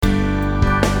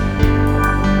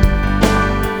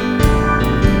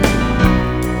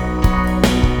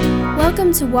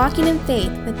Welcome to Walking in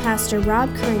Faith with Pastor Rob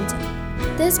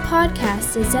Currington. This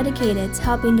podcast is dedicated to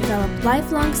helping develop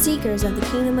lifelong seekers of the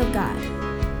kingdom of God.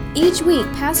 Each week,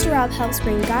 Pastor Rob helps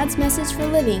bring God's message for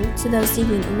living to those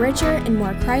seeking a richer and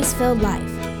more Christ-filled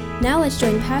life. Now let's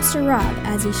join Pastor Rob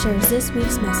as he shares this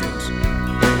week's message.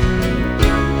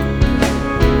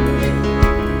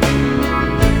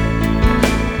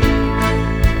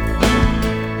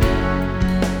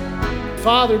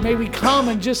 Father, may we come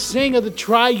and just sing of the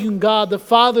triune God, the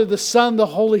Father, the Son, the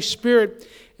Holy Spirit.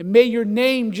 And may your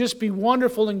name just be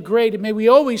wonderful and great. And may we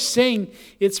always sing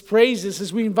its praises.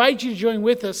 As we invite you to join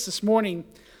with us this morning,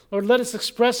 Lord, let us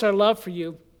express our love for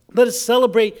you. Let us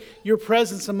celebrate your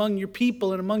presence among your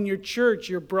people and among your church,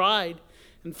 your bride.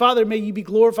 And Father, may you be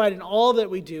glorified in all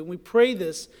that we do. And we pray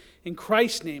this in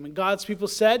Christ's name. And God's people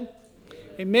said,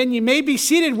 amen. You may be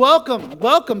seated. Welcome.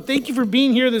 Welcome. Thank you for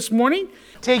being here this morning.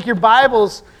 Take your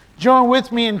Bibles, join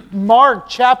with me in Mark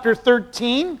chapter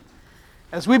 13.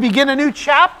 As we begin a new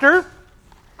chapter,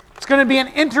 it's going to be an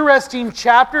interesting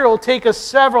chapter. It will take us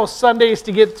several Sundays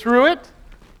to get through it.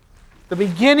 The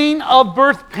beginning of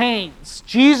birth pains.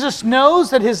 Jesus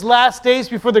knows that his last days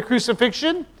before the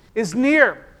crucifixion is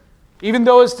near. Even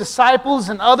though his disciples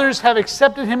and others have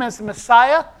accepted him as the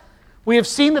Messiah, we have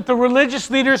seen that the religious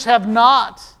leaders have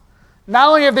not. Not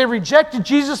only have they rejected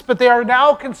Jesus, but they are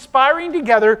now conspiring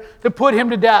together to put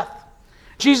him to death.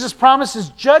 Jesus promises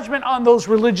judgment on those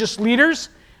religious leaders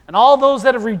and all those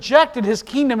that have rejected his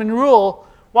kingdom and rule,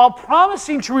 while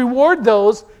promising to reward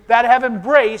those that have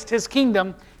embraced his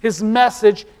kingdom, his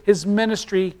message, his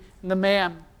ministry, and the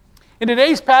man. In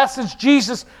today's passage,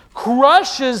 Jesus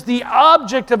crushes the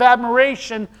object of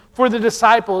admiration for the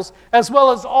disciples, as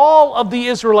well as all of the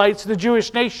Israelites, the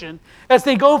Jewish nation, as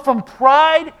they go from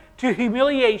pride to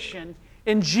humiliation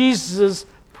in Jesus'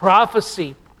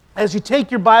 prophecy. As you take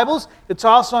your Bibles, it's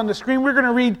also on the screen. We're going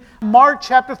to read Mark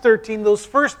chapter 13, those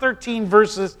first 13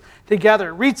 verses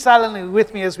together. Read silently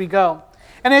with me as we go.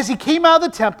 And as he came out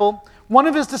of the temple, one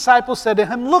of his disciples said to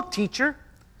him, "Look, teacher,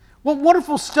 what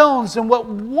wonderful stones and what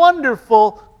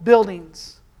wonderful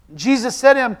buildings." Jesus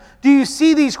said to him, "Do you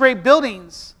see these great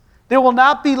buildings? There will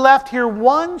not be left here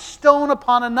one stone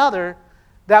upon another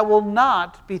that will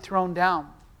not be thrown down."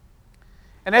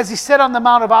 And as he sat on the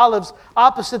Mount of Olives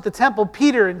opposite the temple,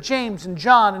 Peter and James and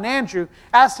John and Andrew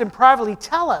asked him privately,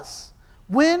 "Tell us,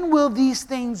 when will these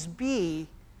things be?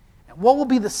 And what will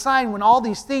be the sign when all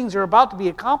these things are about to be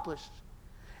accomplished?"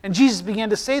 And Jesus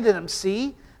began to say to them,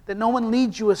 "See that no one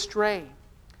leads you astray.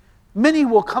 Many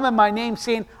will come in my name,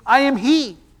 saying, 'I am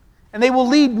he,' and they will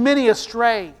lead many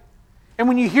astray. And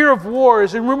when you hear of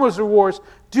wars and rumors of wars,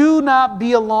 do not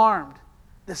be alarmed.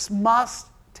 This must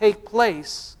take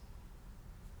place,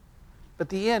 but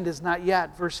the end is not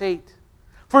yet." Verse 8.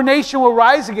 "For nation will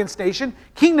rise against nation,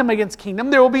 kingdom against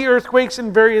kingdom. There will be earthquakes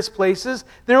in various places.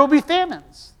 There will be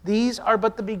famines. These are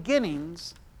but the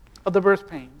beginnings of the birth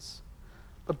pains.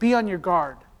 But be on your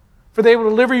guard, for they will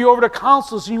deliver you over to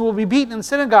councils, and you will be beaten in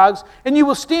synagogues, and you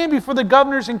will stand before the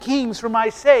governors and kings for my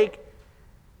sake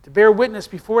to bear witness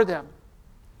before them.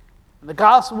 And the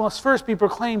gospel must first be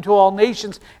proclaimed to all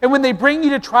nations. And when they bring you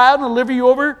to trial and deliver you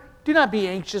over, do not be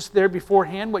anxious there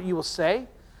beforehand what you will say,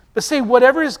 but say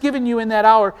whatever is given you in that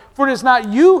hour, for it is not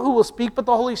you who will speak, but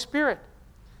the Holy Spirit.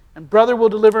 And brother will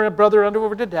deliver a brother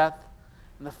over to death,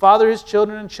 and the father his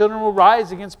children, and children will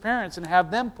rise against parents and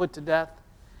have them put to death.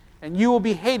 And you will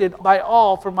be hated by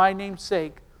all for my name's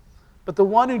sake, but the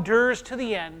one who endures to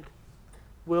the end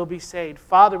will be saved."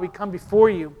 Father, we come before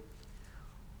you.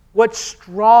 What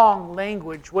strong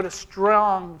language, what a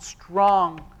strong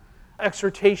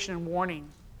exhortation and warning.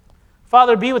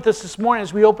 Father, be with us this morning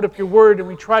as we open up your word and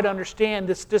we try to understand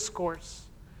this discourse.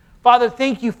 Father,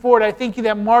 thank you for it. I thank you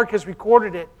that Mark has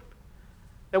recorded it,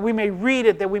 that we may read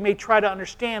it, that we may try to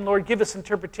understand. Lord, give us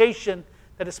interpretation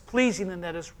that is pleasing and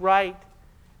that is right.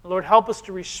 And Lord, help us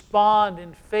to respond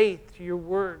in faith to your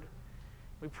word.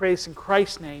 We pray this in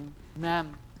Christ's name.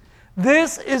 Amen.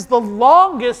 This is the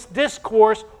longest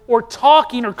discourse or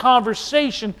talking or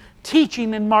conversation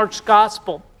teaching in Mark's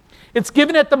gospel. It's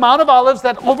given at the Mount of Olives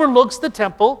that overlooks the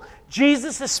temple.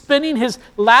 Jesus is spending his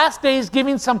last days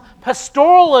giving some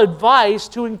pastoral advice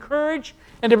to encourage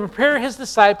and to prepare his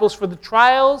disciples for the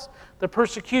trials, the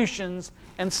persecutions,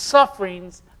 and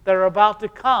sufferings that are about to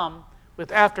come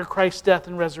after Christ's death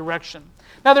and resurrection.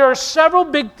 Now, there are several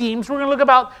big themes. We're going to look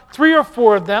about 3 or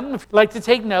 4 of them, if you'd like to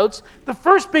take notes. The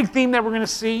first big theme that we're going to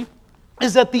see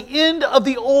is that the end of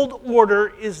the old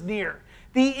order is near.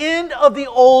 The end of the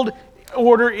old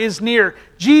order is near.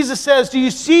 Jesus says, "Do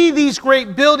you see these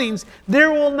great buildings?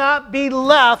 There will not be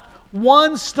left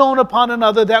one stone upon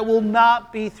another that will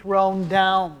not be thrown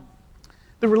down."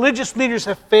 The religious leaders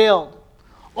have failed.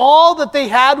 All that they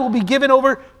had will be given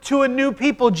over to a new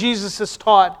people, Jesus has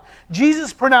taught.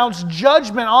 Jesus pronounced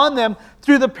judgment on them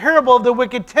through the parable of the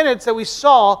wicked tenants that we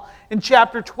saw in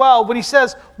chapter 12, when he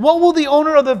says, what will the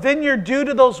owner of the vineyard do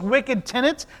to those wicked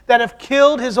tenants that have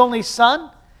killed his only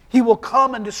son? He will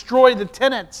come and destroy the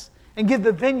tenants and give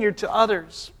the vineyard to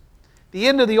others. The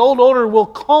end of the old order will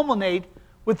culminate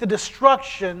with the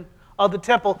destruction of the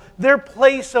temple. Their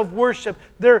place of worship,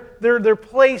 their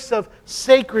place of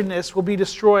sacredness will be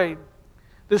destroyed.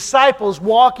 The disciples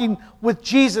walking with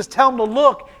Jesus tell them to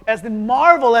look as they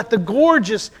marvel at the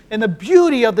gorgeous and the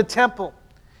beauty of the temple.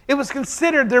 It was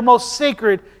considered their most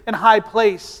sacred and high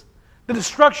place. The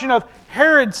destruction of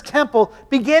Herod's temple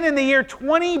began in the year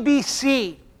 20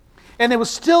 BC, and it was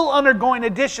still undergoing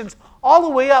additions all the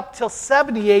way up till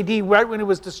 70 AD, right when it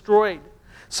was destroyed.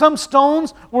 Some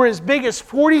stones were as big as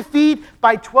 40 feet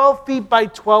by 12 feet by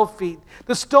 12 feet.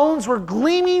 The stones were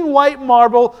gleaming white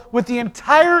marble with the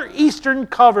entire eastern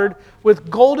covered with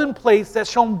golden plates that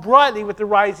shone brightly with the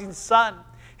rising sun.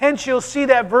 Hence you'll see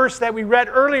that verse that we read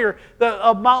earlier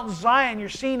of Mount Zion. You're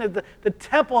seeing the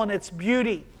temple and its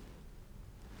beauty.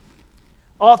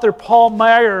 Author Paul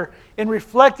Maier, in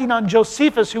reflecting on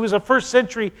Josephus, who was a first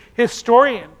century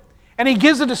historian, and he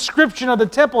gives a description of the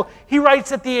temple. He writes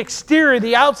that the exterior,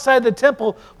 the outside of the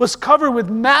temple, was covered with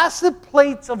massive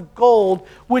plates of gold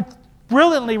which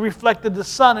brilliantly reflected the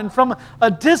sun, and from a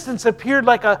distance appeared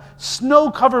like a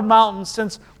snow-covered mountain,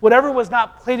 since whatever was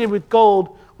not plated with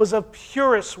gold was of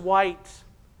purest white.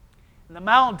 And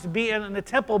the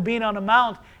temple being on a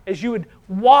mount, as you would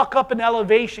walk up an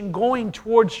elevation going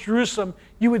towards Jerusalem,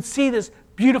 you would see this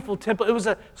beautiful temple. It was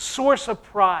a source of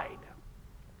pride.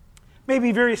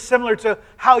 Maybe very similar to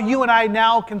how you and I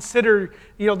now consider,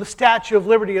 the Statue of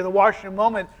Liberty or the Washington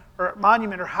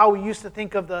Monument, or how we used to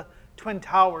think of the Twin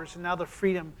Towers and now the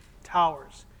Freedom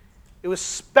Towers. It was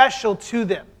special to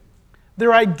them.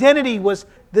 Their identity was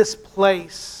this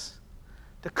place.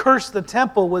 To curse the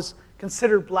temple was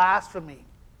considered blasphemy.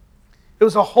 It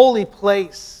was a holy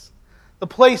place, the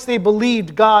place they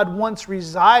believed God once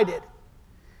resided.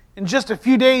 In just a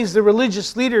few days, the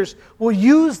religious leaders will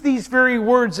use these very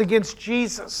words against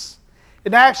Jesus.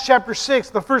 In Acts chapter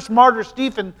 6, the first martyr,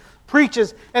 Stephen,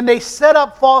 preaches, and they set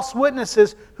up false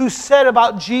witnesses who said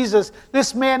about Jesus,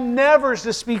 this man never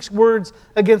speaks words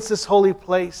against this holy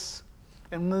place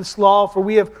and this law, for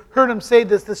we have heard him say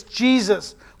this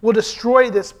Jesus will destroy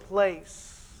this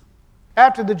place.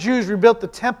 After the Jews rebuilt the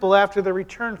temple after their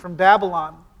return from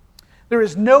Babylon, there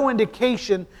is no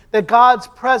indication that God's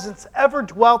presence ever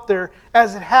dwelt there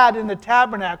as it had in the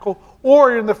tabernacle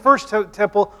or in the first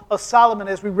temple of Solomon,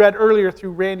 as we read earlier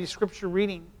through Randy's scripture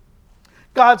reading.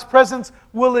 God's presence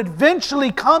will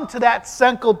eventually come to that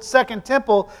second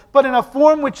temple, but in a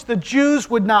form which the Jews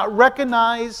would not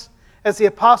recognize, as the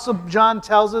Apostle John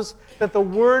tells us, that the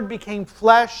Word became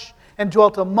flesh and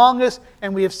dwelt among us,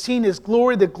 and we have seen His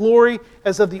glory, the glory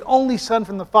as of the only Son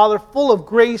from the Father, full of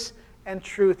grace and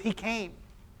truth. He came.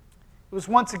 It was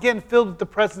once again filled with the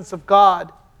presence of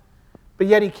God, but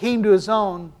yet He came to His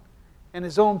own, and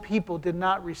His own people did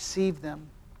not receive them.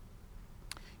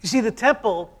 You see, the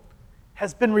temple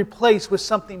has been replaced with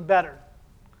something better.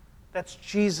 That's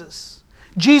Jesus.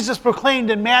 Jesus proclaimed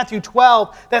in Matthew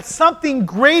 12 that something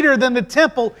greater than the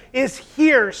temple is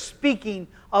here, speaking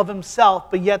of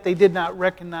Himself, but yet they did not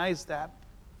recognize that.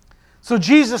 So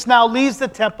Jesus now leaves the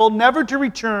temple, never to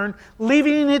return,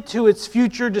 leaving it to its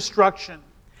future destruction.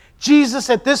 Jesus,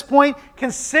 at this point,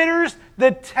 considers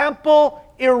the temple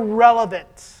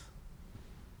irrelevant.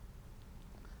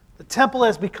 The temple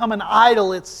has become an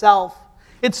idol itself.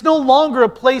 It's no longer a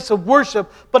place of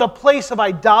worship, but a place of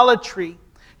idolatry.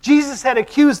 Jesus had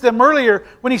accused them earlier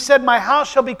when He said, "My house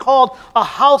shall be called a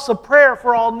house of prayer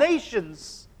for all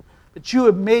nations, but you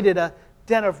have made it a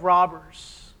den of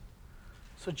robbers."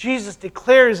 So Jesus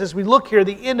declares, as we look here,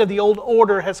 the end of the old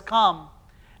order has come.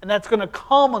 And that's going to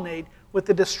culminate with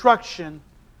the destruction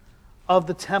of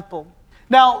the temple.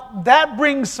 Now, that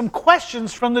brings some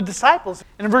questions from the disciples.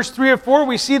 And in verse 3 or 4,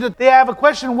 we see that they have a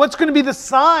question. What's going to be the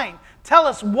sign? Tell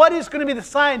us, what is going to be the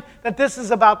sign that this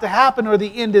is about to happen or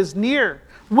the end is near?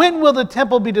 When will the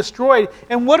temple be destroyed?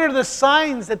 And what are the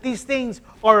signs that these things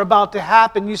are about to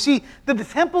happen? You see, the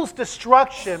temple's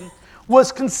destruction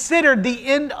was considered the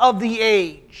end of the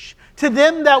age. To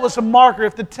them, that was a marker.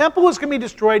 If the temple was going to be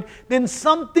destroyed, then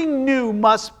something new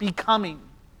must be coming.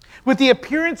 With the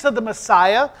appearance of the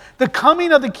Messiah, the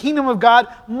coming of the kingdom of God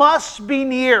must be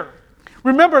near.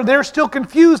 Remember, they're still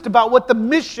confused about what the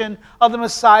mission of the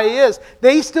Messiah is.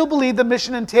 They still believe the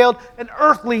mission entailed an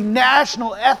earthly,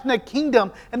 national, ethnic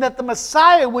kingdom, and that the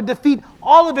Messiah would defeat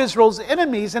all of Israel's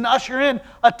enemies and usher in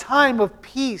a time of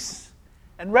peace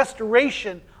and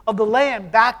restoration of the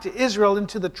land back to Israel and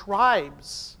to the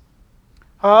tribes.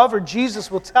 However, Jesus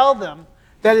will tell them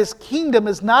that his kingdom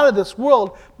is not of this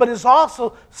world, but is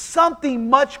also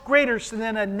something much greater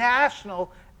than a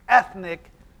national, ethnic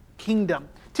kingdom.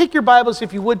 Take your Bibles,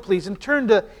 if you would, please, and turn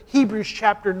to Hebrews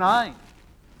chapter 9.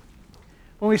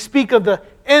 When we speak of the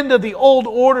end of the old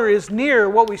order is near,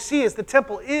 what we see is the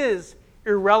temple is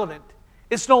irrelevant.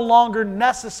 It's no longer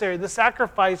necessary. The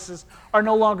sacrifices are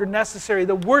no longer necessary.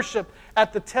 The worship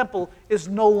at the temple is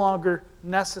no longer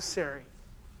necessary.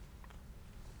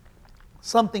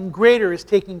 Something greater is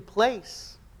taking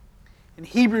place. In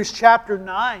Hebrews chapter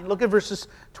 9, look at verses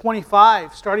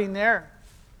 25, starting there.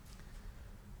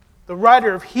 The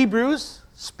writer of Hebrews,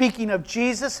 speaking of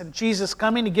Jesus and Jesus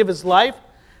coming to give his life,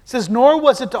 says, nor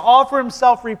was it to offer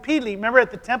himself repeatedly. Remember at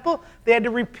the temple, they had to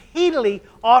repeatedly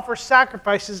offer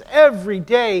sacrifices every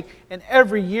day and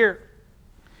every year.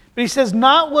 But he says,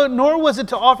 nor was it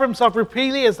to offer himself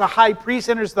repeatedly as the high priest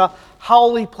enters the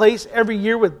holy place every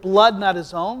year with blood not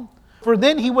his own. For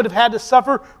then he would have had to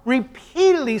suffer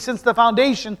repeatedly since the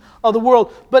foundation of the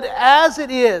world. But as it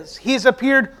is, he has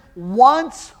appeared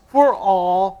once for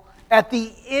all at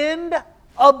the end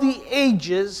of the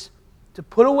ages to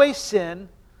put away sin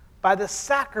by the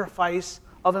sacrifice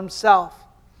of himself.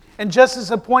 And just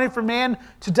as appointed for man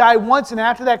to die once, and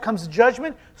after that comes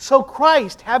judgment, so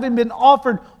Christ, having been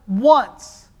offered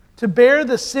once to bear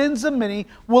the sins of many,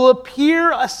 will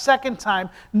appear a second time,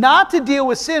 not to deal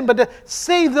with sin, but to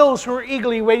save those who are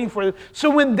eagerly waiting for them.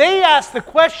 So when they ask the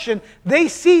question, they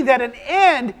see that an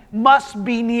end must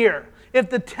be near. If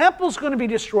the temple's going to be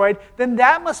destroyed, then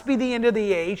that must be the end of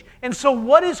the age. And so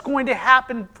what is going to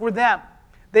happen for them?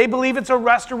 They believe it's a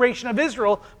restoration of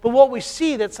Israel, but what we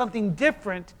see that something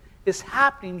different is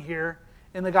happening here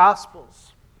in the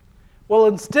Gospels. Well,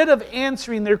 instead of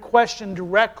answering their question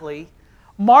directly,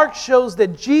 Mark shows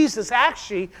that Jesus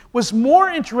actually was more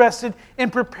interested in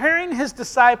preparing his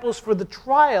disciples for the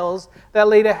trials that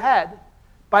laid ahead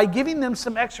by giving them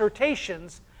some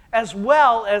exhortations as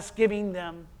well as giving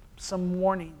them some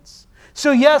warnings.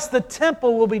 So yes, the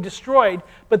temple will be destroyed,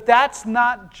 but that's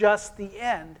not just the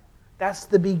end. That's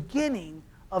the beginning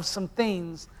of some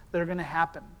things that are going to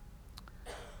happen.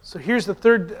 So here's the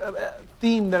third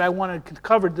theme that I want to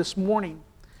cover this morning,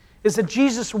 is that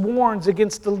Jesus warns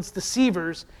against the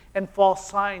deceivers and false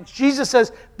signs. Jesus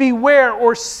says, beware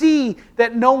or see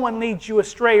that no one leads you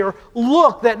astray, or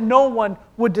look that no one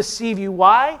would deceive you.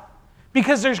 Why?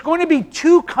 Because there's going to be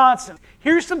two constants.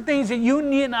 Here's some things that you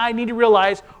and I need to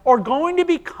realize are going to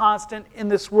be constant in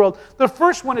this world. The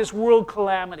first one is world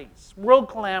calamities. World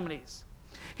calamities.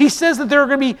 He says that there are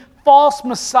going to be false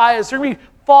messiahs. There are going to be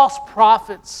false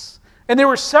prophets. And there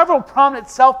were several prominent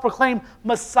self-proclaimed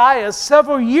messiahs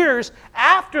several years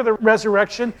after the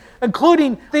resurrection,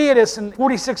 including Theudas in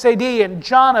 46 AD and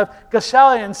John of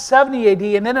Galilee in 70 AD,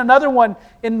 and then another one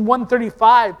in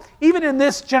 135. Even in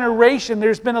this generation,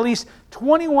 there's been at least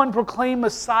 21 proclaimed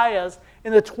messiahs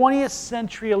in the 20th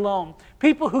century alone.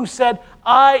 People who said,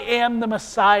 I am the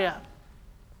Messiah.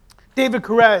 David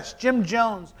Koresh, Jim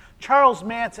Jones, Charles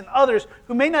Manson, others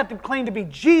who may not claim to be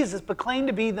Jesus, but claim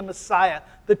to be the Messiah,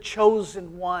 the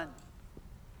chosen one.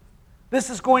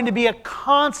 This is going to be a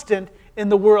constant in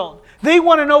the world. They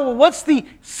want to know, well, what's the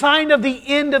sign of the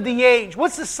end of the age?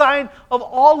 What's the sign of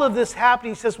all of this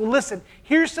happening? He says, well, listen,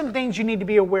 here's some things you need to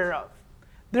be aware of.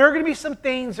 There are going to be some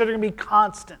things that are going to be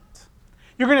constant.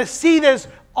 You're going to see this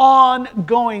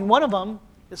ongoing. One of them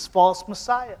is false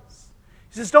messiahs.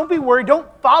 He says, don't be worried. Don't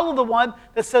follow the one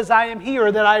that says, I am he,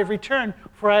 or that I have returned,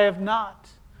 for I have not.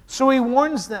 So he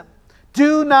warns them,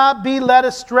 do not be led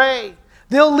astray.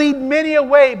 They'll lead many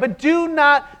away, but do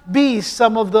not be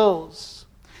some of those.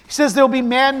 He says there will be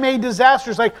man-made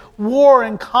disasters like war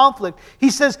and conflict. He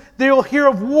says they'll hear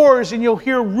of wars and you'll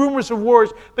hear rumors of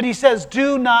wars, but he says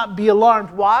do not be alarmed.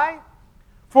 Why?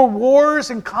 For wars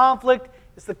and conflict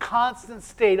is the constant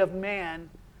state of man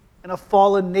and a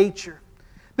fallen nature.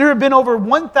 There have been over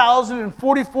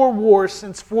 1,044 wars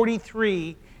since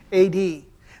 43 AD.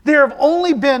 There have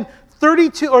only been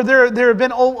 32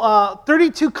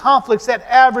 conflicts that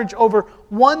average over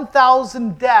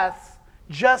 1,000 deaths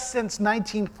just since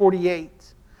 1948.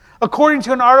 According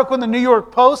to an article in the New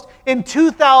York Post, in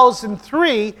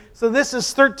 2003, so this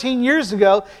is 13 years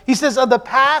ago, he says of the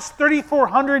past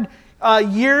 3,400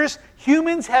 years,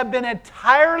 humans have been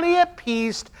entirely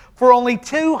appeased for only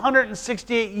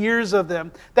 268 years of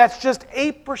them. That's just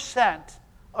 8%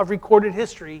 of recorded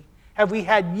history have we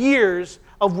had years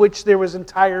of which there was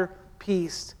entire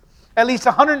peace. At least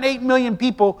 108 million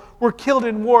people were killed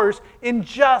in wars in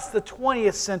just the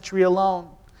 20th century alone.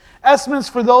 Estimates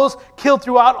for those killed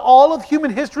throughout all of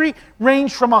human history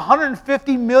range from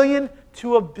 150 million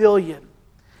to 1 billion.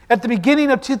 At the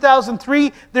beginning of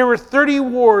 2003, there were 30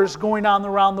 wars going on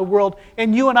around the world,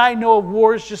 and you and I know of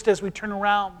wars just as we turn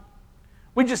around.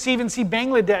 We just even see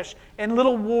Bangladesh and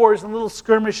little wars and little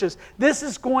skirmishes. This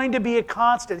is going to be a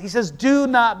constant. He says, do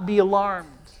not be alarmed.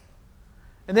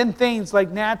 And then things like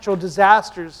natural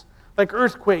disasters, like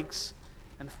earthquakes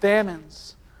and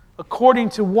famines. According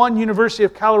to one University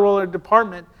of Colorado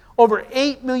department, over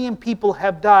 8 million people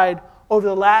have died over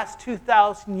the last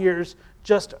 2,000 years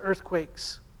just to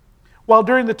earthquakes. While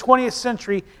during the 20th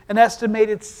century, an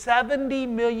estimated 70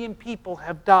 million people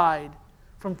have died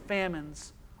from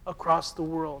famines across the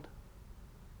world.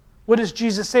 What does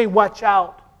Jesus say? Watch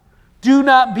out. Do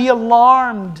not be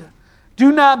alarmed.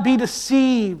 Do not be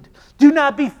deceived. Do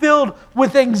not be filled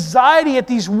with anxiety at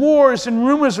these wars and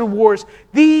rumors of wars.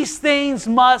 These things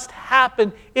must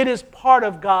happen. It is part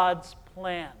of God's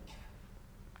plan.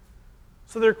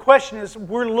 So their question is,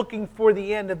 we're looking for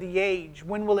the end of the age.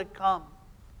 When will it come?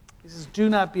 He says, do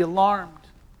not be alarmed.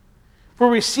 For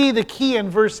we see the key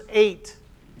in verse 8,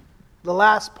 the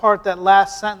last part, that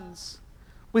last sentence.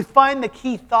 We find the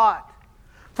key thought.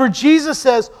 For Jesus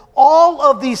says, all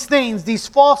of these things, these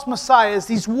false messiahs,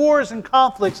 these wars and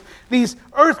conflicts, these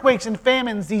earthquakes and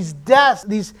famines, these deaths,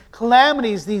 these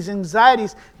calamities, these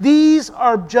anxieties, these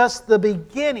are just the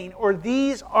beginning, or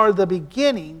these are the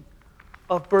beginning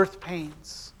of birth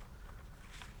pains.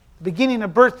 The beginning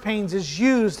of birth pains is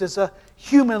used as a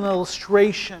human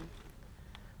illustration.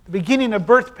 The beginning of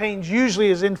birth pains usually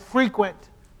is infrequent.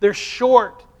 They're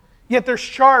short, yet they're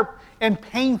sharp and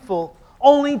painful,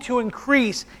 only to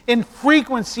increase in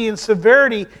frequency and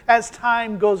severity as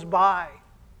time goes by.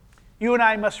 You and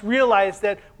I must realize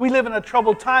that we live in a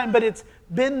troubled time, but it's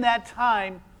been that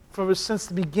time since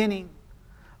the beginning.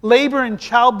 Labor and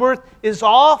childbirth is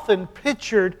often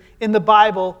pictured in the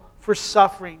Bible for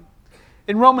suffering.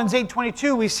 In Romans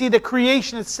 8:22, we see that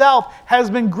creation itself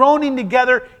has been groaning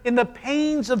together in the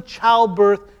pains of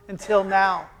childbirth until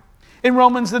now. In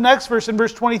Romans, the next verse, in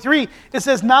verse 23, it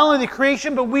says, not only the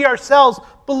creation, but we ourselves,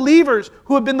 believers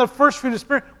who have been the first fruit of the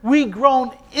Spirit, we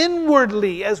groan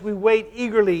inwardly as we wait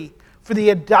eagerly for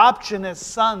the adoption as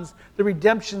sons, the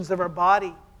redemptions of our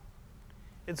body.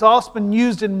 It's also been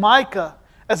used in Micah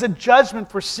as a judgment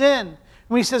for sin.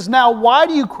 When he says, now why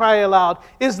do you cry aloud?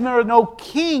 Is there no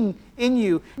king in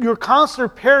you? Your counselor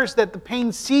perished, that the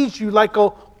pain seized you like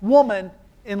a woman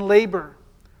in labor.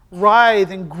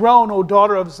 Writhe and groan, O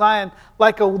daughter of Zion,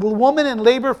 like a woman in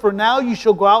labor, for now you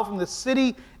shall go out from the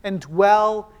city and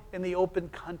dwell in the open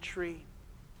country.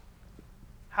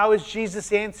 How is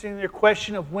Jesus answering their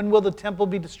question of when will the temple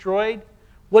be destroyed?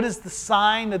 What is the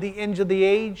sign of the end of the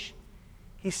age?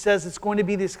 He says it's going to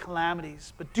be these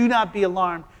calamities. But do not be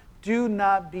alarmed. Do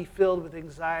not be filled with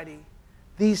anxiety.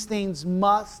 These things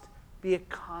must be a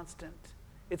constant.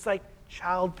 It's like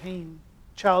childbearing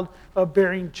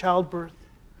childbirth.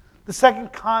 The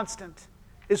second constant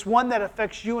is one that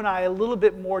affects you and I a little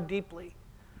bit more deeply.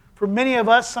 For many of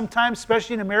us, sometimes,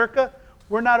 especially in America,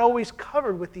 we're not always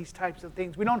covered with these types of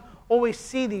things. We don't always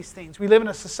see these things. We live in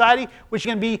a society which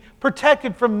can be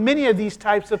protected from many of these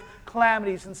types of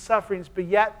calamities and sufferings, but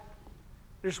yet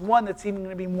there's one that's even going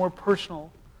to be more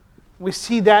personal. We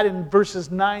see that in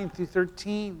verses 9 through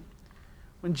 13,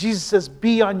 when Jesus says,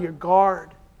 be on your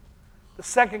guard. The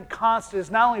second constant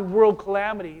is not only world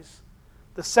calamities,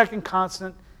 the second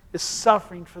constant is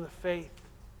suffering for the faith.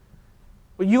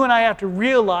 What you and I have to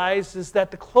realize is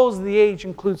that the close of the age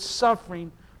includes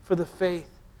suffering for the faith.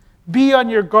 Be on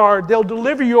your guard. They'll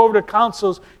deliver you over to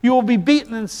councils. You will be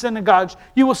beaten in synagogues.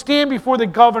 You will stand before the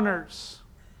governors.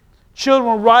 Children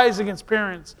will rise against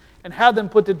parents and have them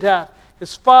put to death.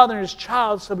 His father and his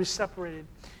child shall be separated.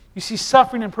 You see,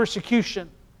 suffering and persecution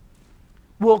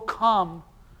will come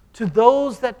to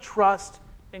those that trust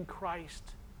in Christ.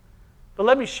 But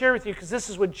let me share with you, because this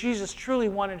is what Jesus truly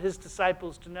wanted his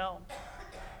disciples to know.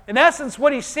 In essence,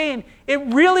 what he's saying, it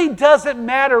really doesn't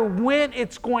matter when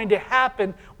it's going to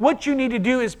happen. What you need to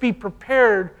do is be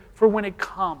prepared for when it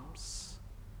comes.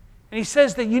 And he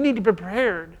says that you need to be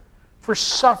prepared for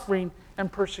suffering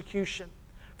and persecution.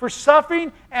 For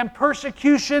suffering and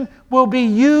persecution will be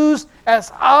used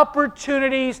as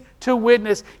opportunities to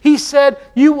witness. He said,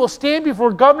 you will stand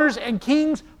before governors and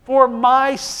kings for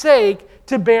my sake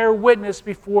to bear witness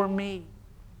before me.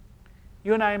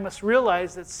 You and I must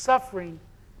realize that suffering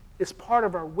is part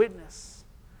of our witness.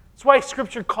 That's why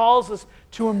Scripture calls us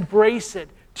to embrace it,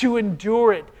 to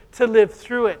endure it, to live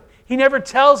through it. He never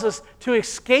tells us to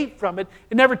escape from it.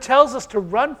 It never tells us to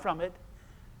run from it,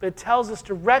 but it tells us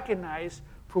to recognize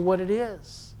for what it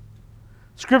is.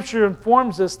 Scripture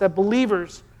informs us that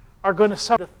believers are going to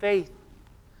suffer faith,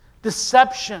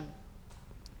 deception,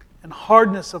 and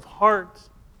hardness of heart.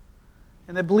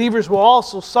 And that believers will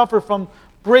also suffer from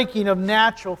breaking of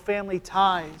natural family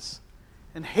ties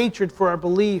and hatred for our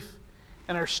belief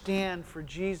and our stand for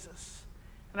Jesus.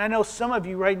 And I know some of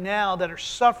you right now that are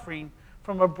suffering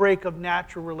from a break of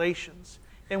natural relations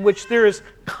in which there is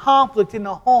conflict in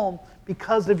the home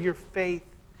because of your faith.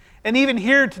 And even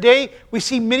here today, we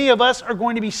see many of us are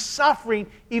going to be suffering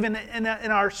even in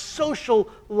our social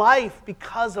life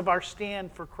because of our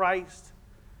stand for Christ.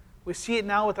 We see it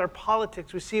now with our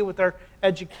politics. We see it with our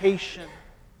education.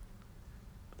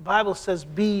 The Bible says,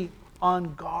 be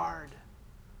on guard.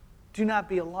 Do not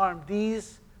be alarmed.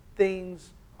 These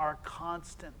things are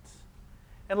constant.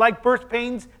 And like birth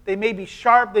pains, they may be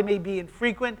sharp, they may be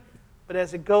infrequent, but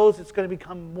as it goes, it's going to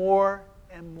become more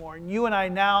and more. And you and I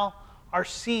now are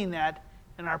seeing that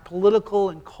in our political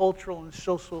and cultural and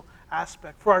social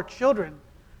aspect. For our children,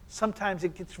 sometimes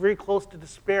it gets very close to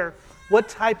despair. What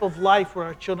type of life will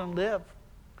our children live?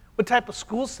 What type of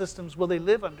school systems will they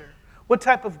live under? What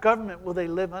type of government will they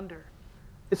live under?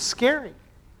 It's scary.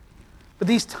 But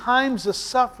these times of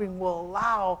suffering will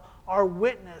allow our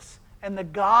witness and the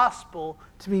gospel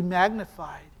to be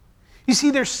magnified. You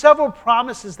see, there's several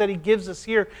promises that he gives us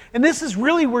here. And this is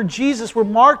really where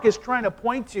Mark is trying to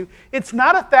point to. It's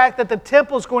not a fact that the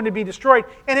temple is going to be destroyed.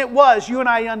 And it was. You and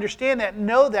I understand that and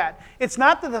know that. It's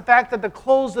not the fact that the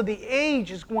close of the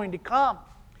age is going to come.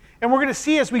 And we're going to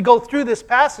see as we go through this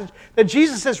passage that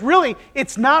Jesus says, really,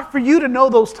 it's not for you to know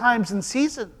those times and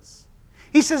seasons.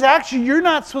 He says, actually, you're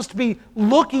not supposed to be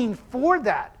looking for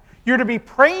that. You're to be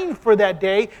praying for that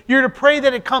day. You're to pray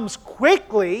that it comes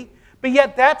quickly. But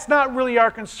yet that's not really our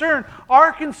concern.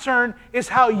 Our concern is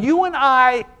how you and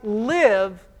I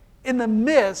live in the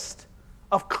midst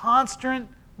of constant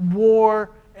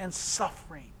war and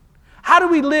suffering. How do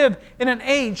we live in an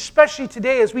age, especially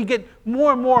today as we get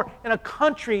more and more in a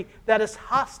country that is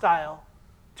hostile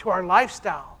to our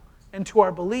lifestyle and to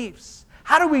our beliefs?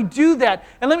 How do we do that?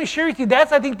 And let me share with you,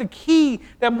 that's, I think, the key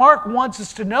that Mark wants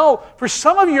us to know. For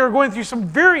some of you are going through some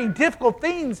very difficult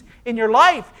things in your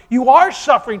life. You are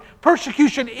suffering.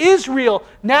 Persecution is real.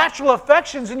 Natural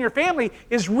affections in your family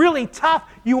is really tough.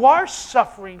 You are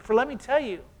suffering. For let me tell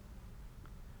you,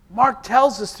 Mark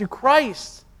tells us through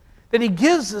Christ that he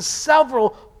gives us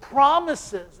several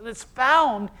promises, and it's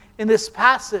found in this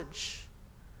passage.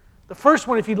 The first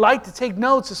one, if you'd like to take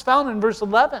notes, is found in verse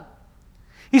 11.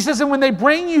 He says, and when they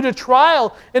bring you to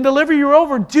trial and deliver you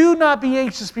over, do not be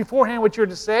anxious beforehand what you're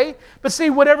to say, but say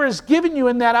whatever is given you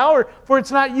in that hour, for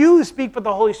it's not you who speak, but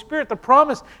the Holy Spirit. The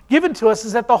promise given to us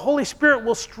is that the Holy Spirit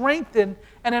will strengthen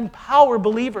and empower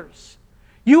believers.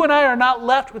 You and I are not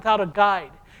left without a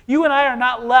guide. You and I are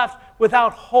not left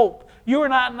without hope. You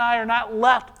and I are not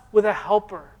left with a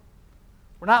helper.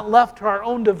 We're not left to our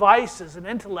own devices and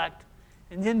intellect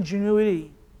and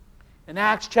ingenuity. In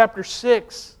Acts chapter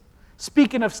 6,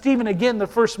 speaking of Stephen again, the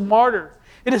first martyr,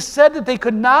 it is said that they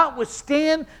could not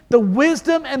withstand the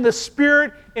wisdom and the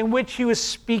spirit in which he was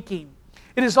speaking.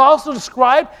 It is also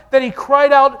described that he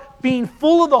cried out, being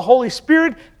full of the Holy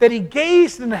Spirit, that he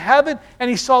gazed into heaven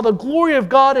and he saw the glory of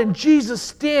God and Jesus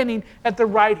standing at the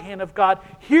right hand of God.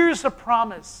 Here's the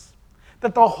promise,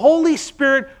 that the Holy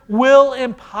Spirit will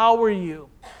empower you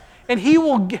and he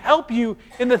will help you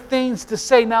in the things to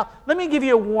say. Now, let me give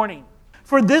you a warning.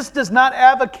 For this does not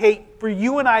advocate for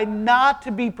you and I not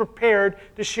to be prepared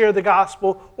to share the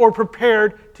gospel or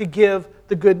prepared to give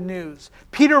the good news.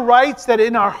 Peter writes that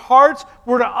in our hearts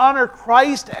we're to honor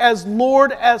Christ as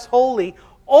Lord, as holy,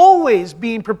 always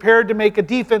being prepared to make a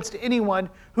defense to anyone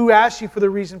who asks you for the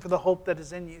reason for the hope that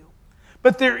is in you.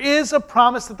 But there is a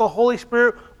promise that the Holy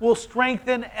Spirit will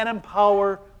strengthen and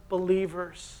empower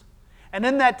believers. And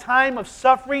in that time of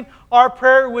suffering, our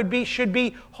prayer should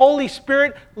be, Holy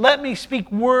Spirit, let me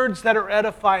speak words that are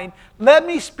edifying. Let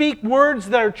me speak words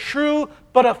that are true,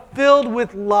 but are filled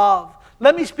with love.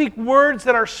 Let me speak words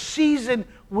that are seasoned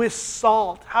with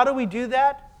salt. How do we do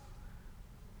that?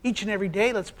 Each and every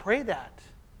day, let's pray that.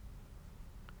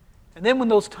 And then when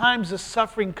those times of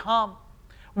suffering come,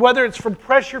 whether it's from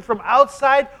pressure from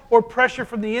outside or pressure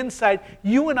from the inside,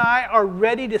 you and I are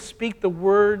ready to speak the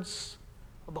words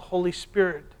of the Holy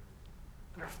Spirit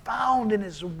that are found in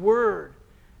His Word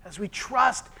as we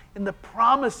trust in the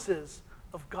promises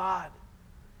of God.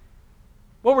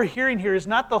 What we're hearing here is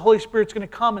not the Holy Spirit's going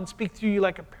to come and speak through you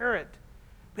like a parrot,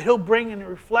 but He'll bring in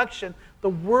reflection the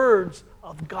words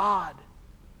of God.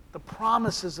 the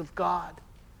promises of God.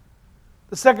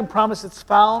 The second promise that's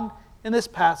found in this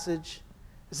passage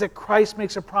is that Christ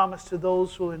makes a promise to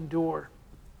those who endure.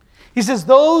 He says,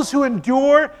 those who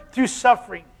endure through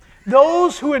suffering,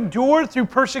 those who endure through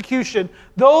persecution,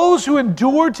 those who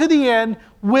endure to the end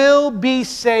will be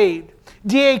saved.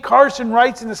 D.A. Carson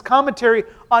writes in his commentary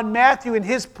on Matthew in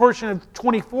his portion of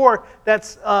 24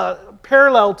 that's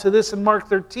parallel to this in Mark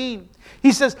 13.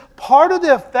 He says, part of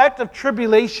the effect of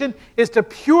tribulation is to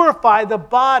purify the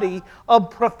body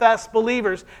of professed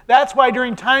believers. That's why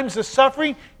during times of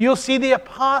suffering, you'll see the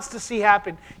apostasy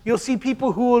happen. You'll see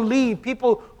people who will leave,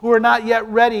 people who are not yet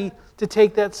ready to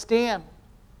take that stand.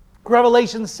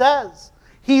 Revelation says,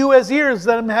 he who has ears,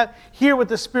 let him hear what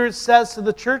the Spirit says to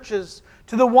the churches.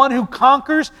 To the one who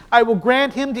conquers, I will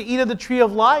grant him to eat of the tree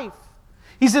of life.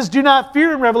 He says, do not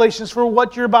fear in Revelations for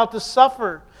what you're about to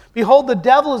suffer. Behold, the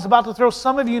devil is about to throw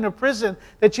some of you into prison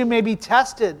that you may be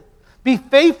tested. Be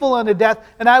faithful unto death,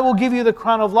 and I will give you the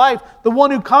crown of life. The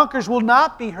one who conquers will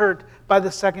not be hurt by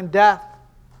the second death.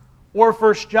 Or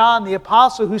 1 John, the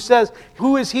apostle, who says,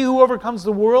 who is he who overcomes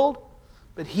the world?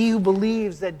 But he who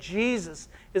believes that Jesus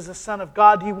is the Son of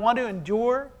God. Do you want to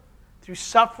endure through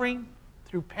suffering,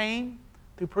 through pain,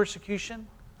 through persecution?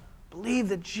 Believe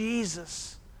that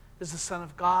Jesus is the Son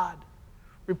of God.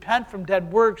 Repent from dead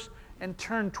works and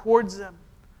turn towards Him.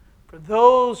 For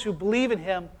those who believe in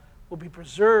Him will be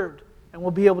preserved and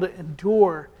will be able to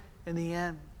endure in the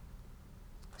end.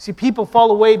 See, people fall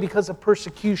away because of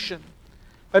persecution,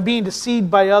 by being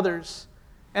deceived by others,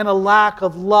 and a lack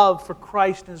of love for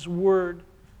Christ and His Word.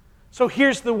 So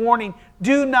here's the warning.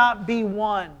 Do not be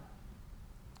one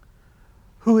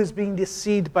who is being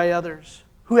deceived by others,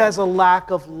 who has a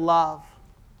lack of love,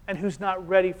 and who's not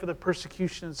ready for the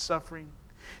persecution and suffering.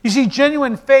 You see,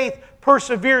 genuine faith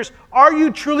perseveres. Are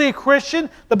you truly a Christian?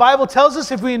 The Bible tells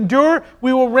us if we endure,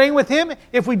 we will reign with Him.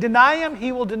 If we deny Him,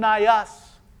 He will deny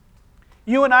us.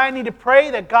 You and I need to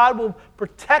pray that God will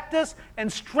protect us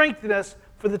and strengthen us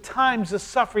for the times of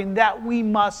suffering that we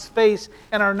must face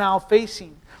and are now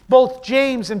facing. Both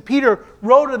James and Peter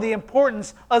wrote of the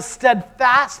importance of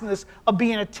steadfastness, of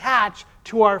being attached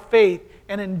to our faith,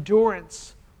 and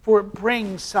endurance, for it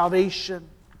brings salvation.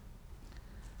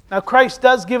 Now, Christ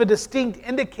does give a distinct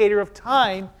indicator of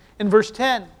time in verse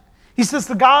 10. He says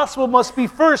the gospel must be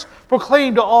first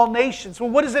proclaimed to all nations. Well,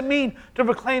 what does it mean to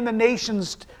proclaim the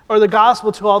nations or the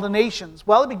gospel to all the nations?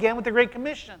 Well, it began with the Great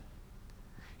Commission.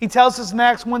 He tells us in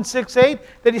Acts 1:6-8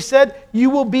 that He said, you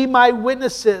will be my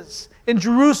witnesses in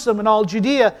Jerusalem and all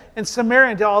Judea and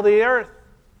Samaria and to all the earth.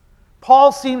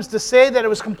 Paul seems to say that it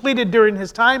was completed during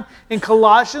his time in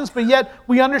Colossians, but yet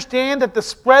we understand that the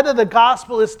spread of the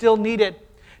gospel is still needed.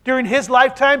 During his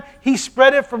lifetime, he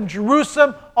spread it from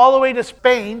Jerusalem all the way to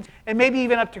Spain and maybe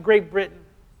even up to Great Britain.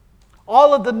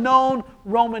 All of the known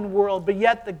Roman world, but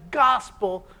yet the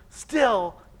gospel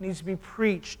still needs to be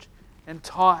preached and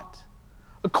taught.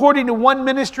 According to one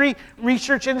ministry,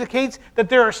 research indicates that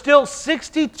there are still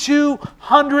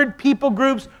 6,200 people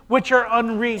groups which are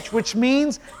unreached, which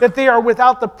means that they are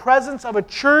without the presence of a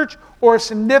church or a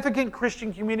significant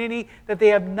Christian community, that they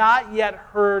have not yet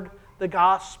heard the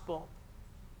gospel.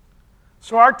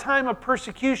 So our time of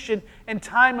persecution and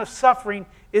time of suffering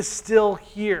is still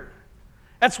here.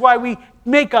 That's why we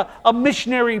make a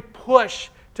missionary push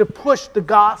to push the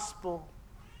gospel.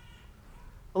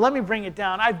 Well, let me bring it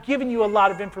down. I've given you a lot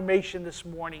of information this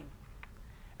morning.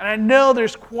 And I know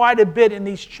there's quite a bit in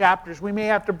these chapters. We may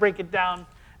have to break it down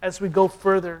as we go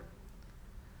further.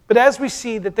 But as we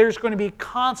see that there's going to be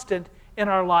constant in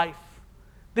our life,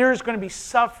 there is going to be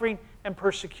suffering and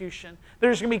persecution.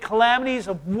 There's going to be calamities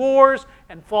of wars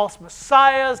and false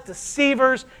messiahs,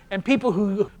 deceivers, and people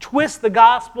who twist the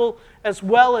gospel, as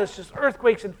well as just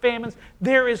earthquakes and famines.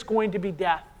 There is going to be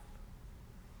death.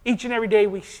 Each and every day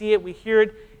we see it, we hear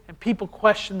it, and people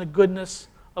question the goodness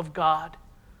of God.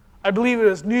 I believe it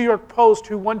was New York Post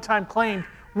who one time claimed,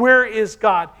 where is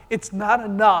God? It's not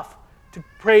enough to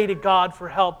pray to God for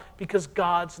help because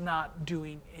God's not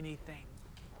doing anything.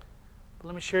 But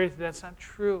let me share with you that's not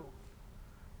true.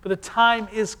 But the time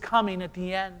is coming at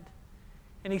the end.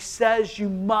 And He says you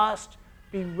must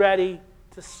be ready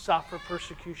to suffer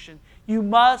persecution. You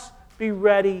must be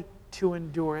ready to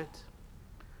endure it.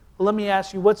 Well, let me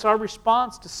ask you, what's our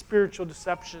response to spiritual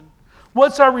deception?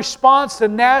 What's our response to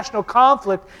national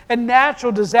conflict and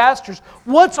natural disasters?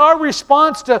 What's our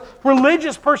response to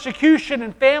religious persecution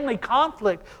and family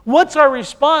conflict? What's our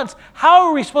response? How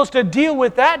are we supposed to deal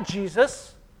with that,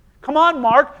 Jesus? Come on,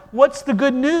 Mark. What's the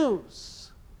good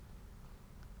news?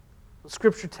 Well,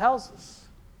 Scripture tells us.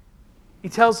 He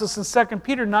tells us in 2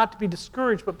 Peter not to be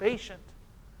discouraged but patient.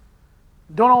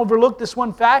 Don't overlook this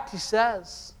one fact, he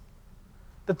says.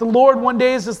 That the Lord one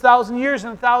day is 1,000 years,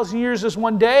 and 1,000 years is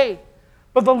one day.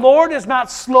 But the Lord is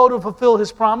not slow to fulfill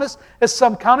His promise, as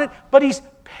some count it, but He's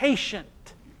patient.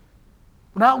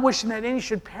 We're not wishing that any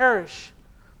should perish,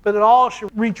 but that all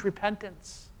should reach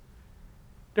repentance.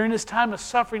 During this time of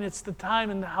suffering, it's the time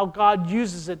and how God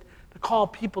uses it to call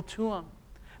people to Him.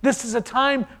 This is a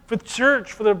time for the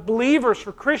church, for the believers,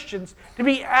 for Christians, to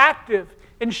be active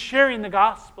in sharing the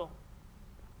gospel.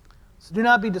 So do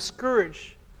not be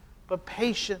discouraged, but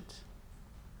patient.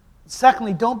 And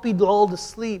secondly, don't be lulled to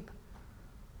sleep,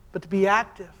 but to be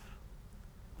active.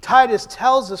 Titus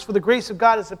tells us, for the grace of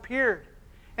God has appeared,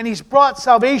 and He's brought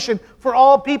salvation for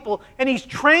all people, and He's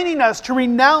training us to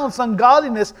renounce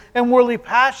ungodliness and worldly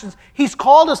passions. He's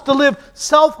called us to live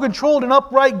self-controlled and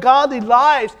upright, godly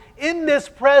lives in this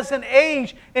present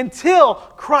age until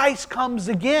Christ comes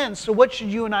again. So what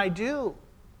should you and I do?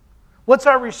 What's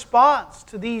our response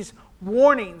to these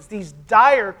warnings, these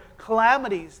dire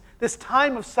calamities, this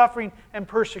time of suffering and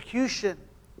persecution?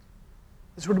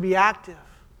 Is we're to be active,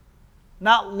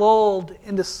 not lulled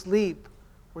into sleep.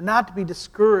 We're not to be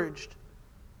discouraged,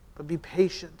 but be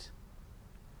patient.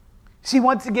 See,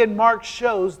 once again, Mark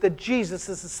shows that Jesus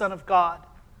is the Son of God.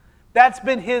 That's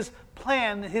been His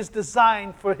plan, His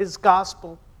design for His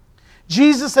gospel.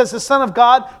 Jesus, as the Son of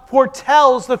God,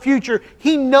 foretells the future.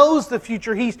 He knows the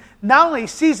future. He not only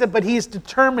sees it, but He has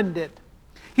determined it.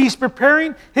 He's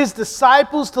preparing His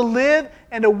disciples to live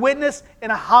and to witness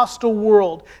in a hostile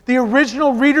world. The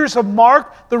original readers of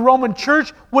Mark, the Roman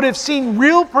church, would have seen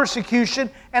real persecution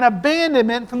and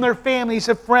abandonment from their families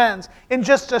and friends. In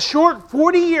just a short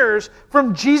 40 years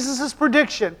from Jesus'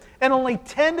 prediction, and only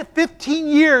 10 to 15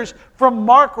 years from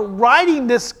Mark writing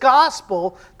this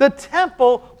gospel, the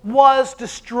temple was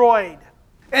destroyed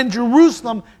and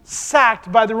Jerusalem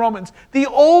sacked by the Romans. The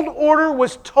old order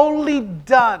was totally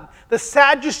done. The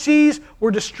Sadducees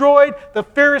were destroyed, the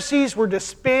Pharisees were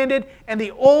disbanded, and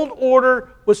the old order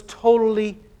was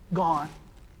totally gone.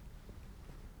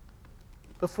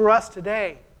 But for us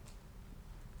today,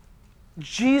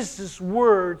 Jesus'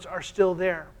 words are still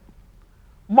there.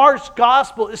 Mark's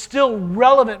gospel is still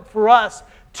relevant for us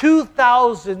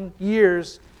 2,000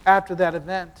 years after that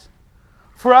event.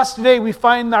 For us today, we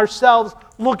find ourselves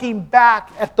looking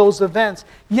back at those events.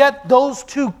 Yet those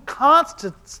two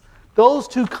constants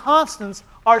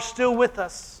are still with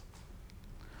us.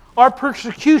 Our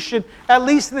persecution, at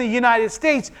least in the United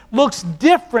States, looks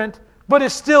different, but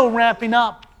is still ramping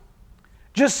up.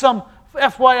 Just some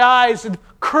FYIs and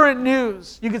current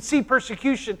news. You can see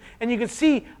persecution, and you can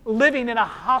see living in a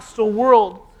hostile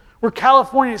world. Where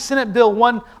California Senate Bill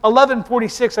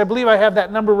 1146, I believe I have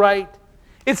that number right.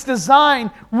 It's designed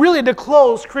really to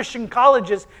close Christian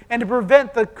colleges and to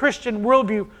prevent the Christian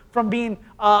worldview from being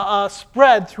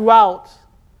spread throughout.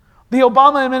 The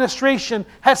Obama administration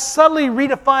has subtly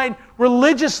redefined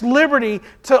religious liberty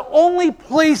to only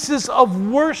places of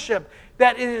worship,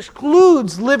 that it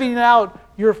excludes living out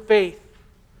your faith.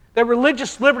 That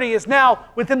religious liberty is now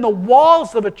within the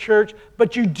walls of a church,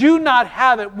 but you do not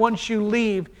have it once you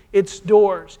leave its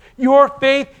doors. Your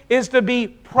faith is to be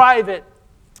private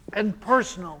and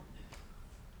personal,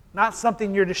 not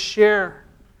something you're to share.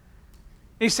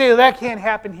 You say, well, that can't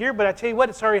happen here, but I tell you what,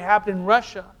 it's already happened in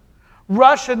Russia.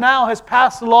 Russia now has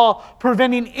passed a law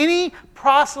preventing any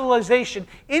proselytization,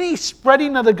 any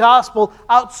spreading of the gospel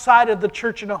outside of the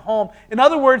church in a home. In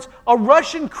other words, a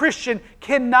Russian Christian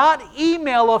cannot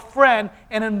email a friend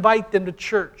and invite them to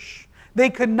church. They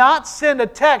could not send a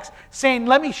text saying,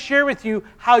 let me share with you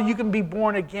how you can be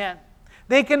born again.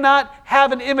 They cannot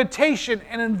have an invitation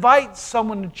and invite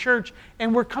someone to church,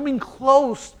 and we're coming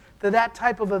close to that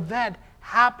type of event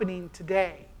happening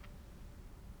today.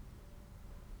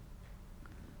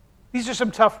 These are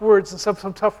some tough words, and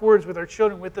some tough words with our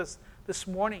children with us this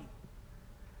morning.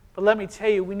 But let me tell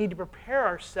you, we need to prepare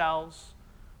ourselves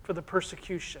for the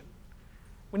persecution.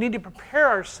 We need to prepare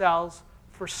ourselves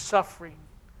for suffering.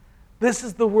 This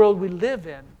is the world we live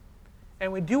in,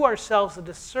 and we do ourselves a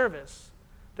disservice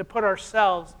to put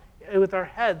ourselves with our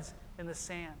heads in the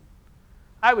sand.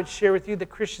 I would share with you that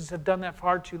Christians have done that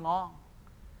far too long.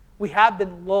 We have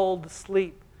been lulled to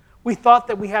sleep. We thought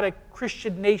that we had a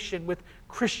Christian nation with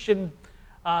Christian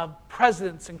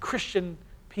presidents and Christian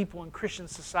people and Christian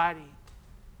society.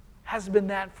 It hasn't been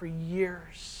that for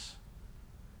years.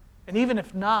 And even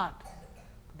if not,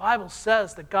 the Bible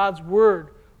says that God's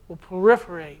word will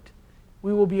proliferate.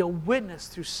 We will be a witness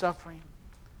through suffering.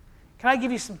 Can I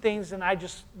give you some things, and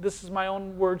this is my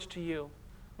own words to you,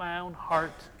 my own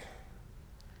heart.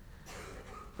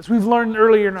 As we've learned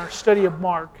earlier in our study of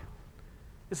Mark,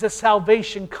 is that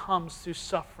salvation comes through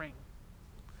suffering.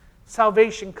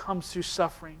 Salvation comes through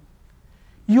suffering.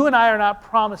 You and I are not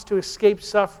promised to escape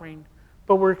suffering,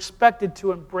 but we're expected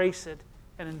to embrace it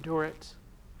and endure it.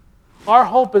 Our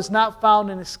hope is not found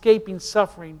in escaping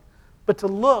suffering, but to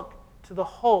look to the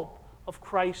hope of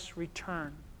Christ's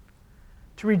return.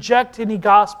 To reject any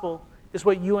gospel is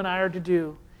what you and I are to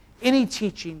do. Any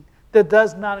teaching that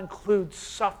does not include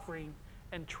suffering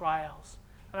and trials.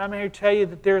 And I'm here to tell you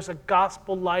that there's a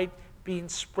gospel light being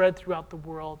spread throughout the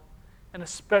world, and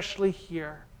especially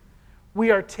here.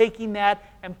 We are taking that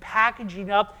and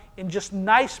packaging up in just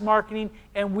nice marketing,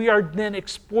 and we are then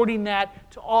exporting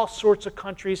that to all sorts of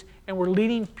countries, and we're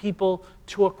leading people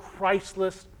to a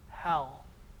Christless hell.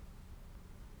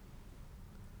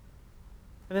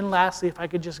 And then lastly, if I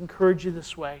could just encourage you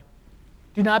this way,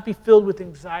 do not be filled with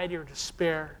anxiety or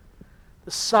despair.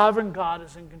 The sovereign God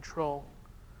is in control.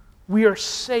 We are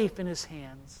safe in His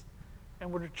hands,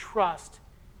 and we're to trust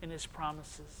in His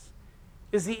promises.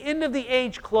 Is the end of the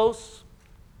age close?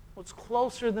 Well, it's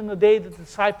closer than the day that the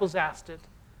disciples asked it.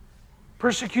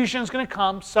 Persecution is going to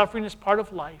come. Suffering is part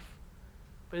of life.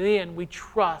 But in the end, we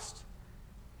trust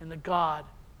in the God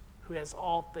who has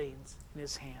all things in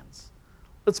His hands.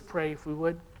 Let's pray if we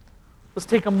would. Let's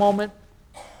take a moment.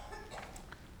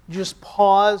 Just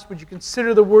pause. Would you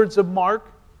consider the words of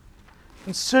Mark?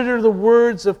 Consider the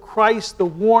words of Christ, the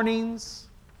warnings,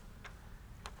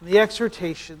 and the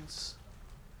exhortations.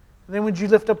 And then would you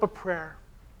lift up a prayer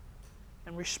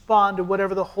and respond to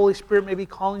whatever the Holy Spirit may be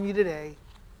calling you today.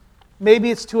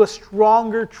 Maybe it's to a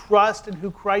stronger trust in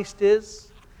who Christ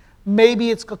is.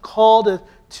 Maybe it's a call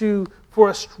for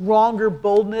a stronger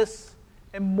boldness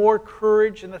and more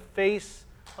courage in the face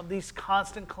of these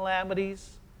constant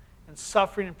calamities and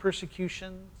suffering and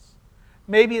persecutions.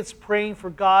 Maybe it's praying for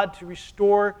God to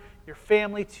restore your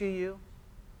family to you.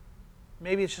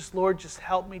 Maybe it's just, Lord, just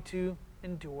help me to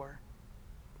endure.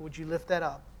 But would you lift that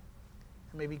up?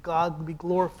 And maybe God will be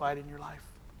glorified in your life.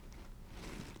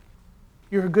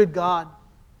 You're a good God.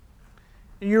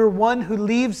 And you're one who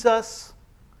leaves us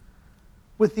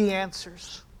with the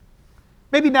answers.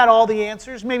 Maybe not all the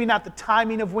answers. Maybe not the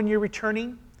timing of when you're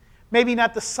returning. Maybe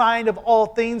not the sign of all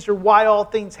things or why all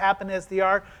things happen as they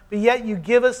are, but yet you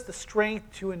give us the strength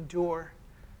to endure,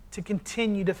 to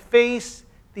continue to face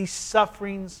these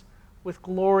sufferings with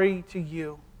glory to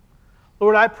you.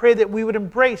 Lord, I pray that we would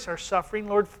embrace our suffering.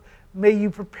 Lord, may you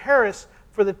prepare us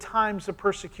for the times of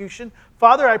persecution.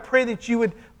 Father, I pray that you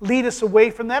would lead us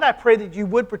away from that. I pray that you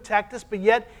would protect us, but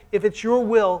yet, if it's your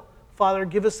will, Father,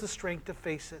 give us the strength to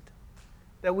face it,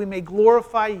 that we may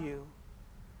glorify you.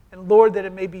 And Lord, that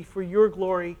it may be for your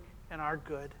glory and our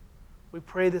good. We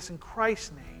pray this in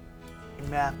Christ's name.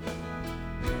 Amen.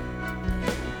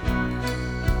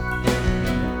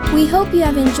 We hope you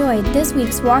have enjoyed this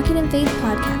week's Walking in Faith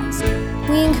podcast.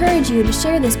 We encourage you to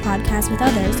share this podcast with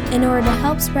others in order to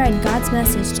help spread God's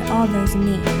message to all those in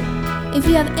need. If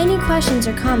you have any questions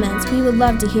or comments, we would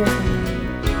love to hear from you.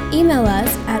 Email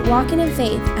us at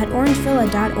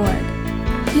walkinginfaith@orangevilla.org.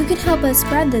 You can help us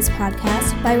spread this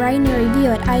podcast by writing a review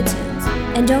at iTunes.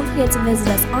 And don't forget to visit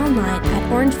us online at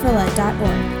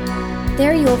orangevilla.org.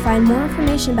 There you will find more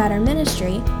information about our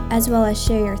ministry, as well as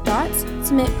share your thoughts,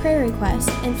 submit prayer requests,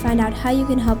 and find out how you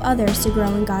can help others to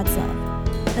grow in God's love.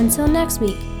 Until next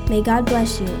week, may God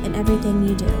bless you in everything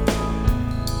you do.